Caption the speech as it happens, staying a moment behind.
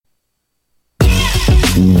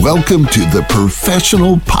Welcome to the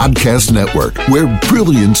Professional Podcast Network, where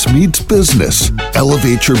brilliance meets business.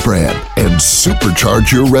 Elevate your brand and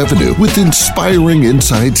supercharge your revenue with inspiring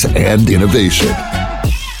insights and innovation.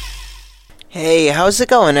 Hey, how's it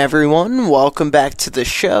going, everyone? Welcome back to the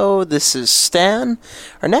show. This is Stan.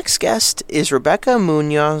 Our next guest is Rebecca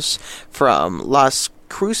Munoz from Las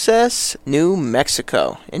Cruces, New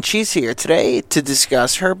Mexico, and she's here today to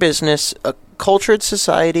discuss her business, A Cultured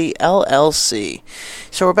Society, LLC.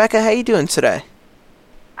 So, Rebecca, how you doing today?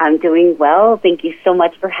 I'm doing well. Thank you so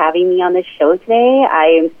much for having me on the show today. I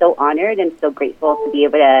am so honored and so grateful to be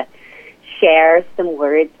able to share some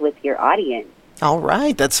words with your audience. All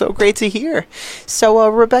right, that's so great to hear. So,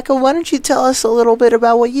 Rebecca, why don't you tell us a little bit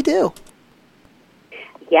about what you do?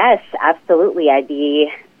 Yes, absolutely. I'd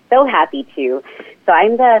be so happy to. So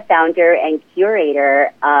I'm the founder and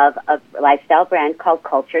curator of a lifestyle brand called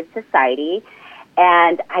Cultured Society,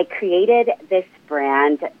 and I created this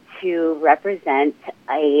brand to represent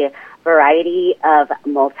a variety of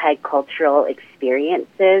multicultural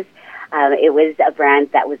experiences. It was a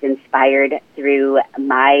brand that was inspired through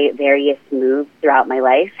my various moves throughout my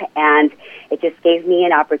life, and it just gave me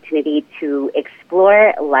an opportunity to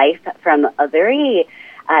explore life from a very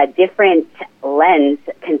different lens,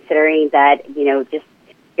 considering that, just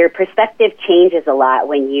your perspective changes a lot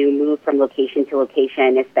when you move from location to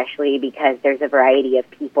location, especially because there's a variety of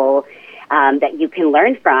people that you can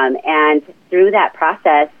learn from. And through that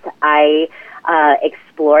process, I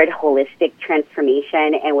explored holistic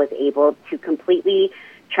transformation and was able to completely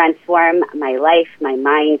transform my life, my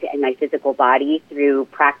mind, and my physical body through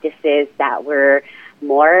practices that were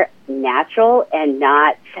more natural and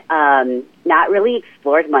not really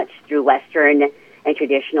explored much through Western and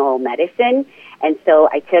traditional medicine. And so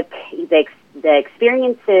I took the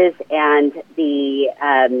experiences and the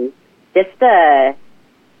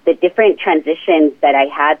different transitions that I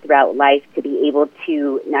had throughout life to be able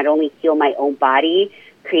to not only heal my own body,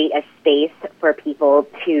 create a space for people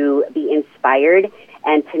to be inspired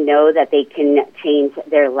and to know that they can change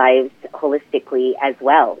their lives holistically as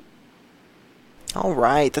well. All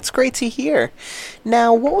right, that's great to hear.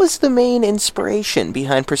 Now, what was the main inspiration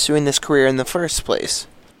behind pursuing this career in the first place?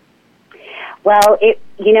 Well, I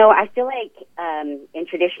feel like in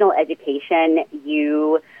traditional education,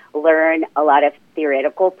 you learn a lot of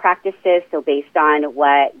theoretical practices, so based on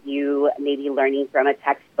what you may be learning from a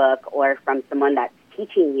textbook or from someone that's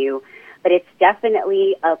teaching you, but it's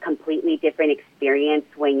definitely a completely different experience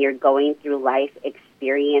when you're going through life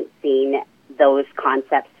experiencing those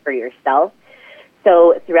concepts for yourself.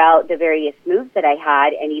 So throughout the various moves that I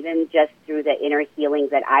had, and even just through the inner healing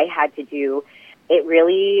that I had to do, it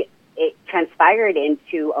transpired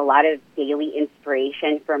into a lot of daily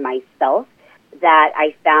inspiration for myself that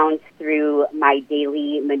I found through my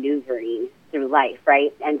daily maneuvering through life,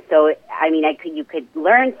 right? And so, you could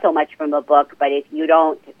learn so much from a book, but if you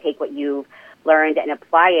don't take what you've learned and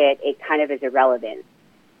apply it, it kind of is irrelevant.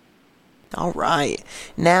 All right.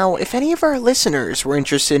 Now, if any of our listeners were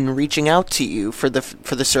interested in reaching out to you for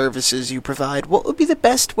the services you provide, what would be the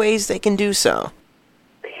best ways they can do so?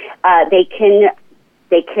 They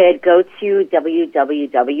could go to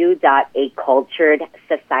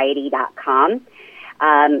www.aculturedsociety.com,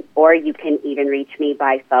 or you can even reach me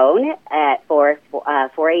by phone at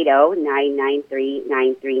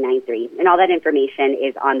 480-993-9393. And all that information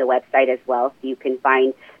is on the website as well, so you can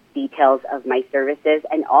find details of my services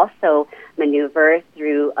and also maneuver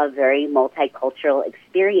through a very multicultural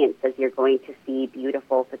experience, as you're going to see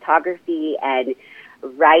beautiful photography and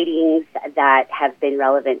writings that have been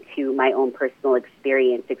relevant to my own personal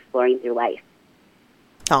experience exploring through life.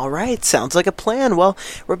 All right, sounds like a plan. Well,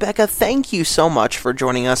 Rebecca, thank you so much for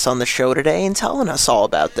joining us on the show today and telling us all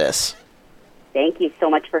about this. Thank you so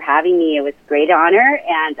much for having me. It was a great honor,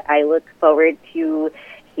 and I look forward to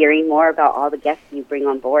hearing more about all the guests you bring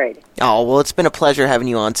on board. Oh, well, it's been a pleasure having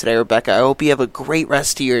you on today, Rebecca. I hope you have a great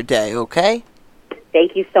rest of your day, okay?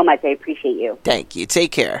 Thank you so much. I appreciate you. Thank you.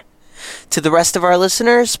 Take care. To the rest of our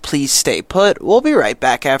listeners, please stay put. We'll be right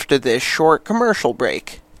back after this short commercial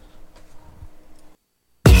break.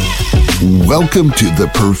 Welcome to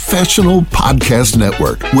the Professional Podcast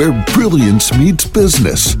Network, where brilliance meets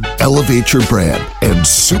business. Elevate your brand and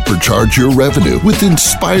supercharge your revenue with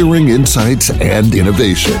inspiring insights and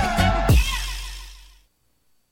innovation.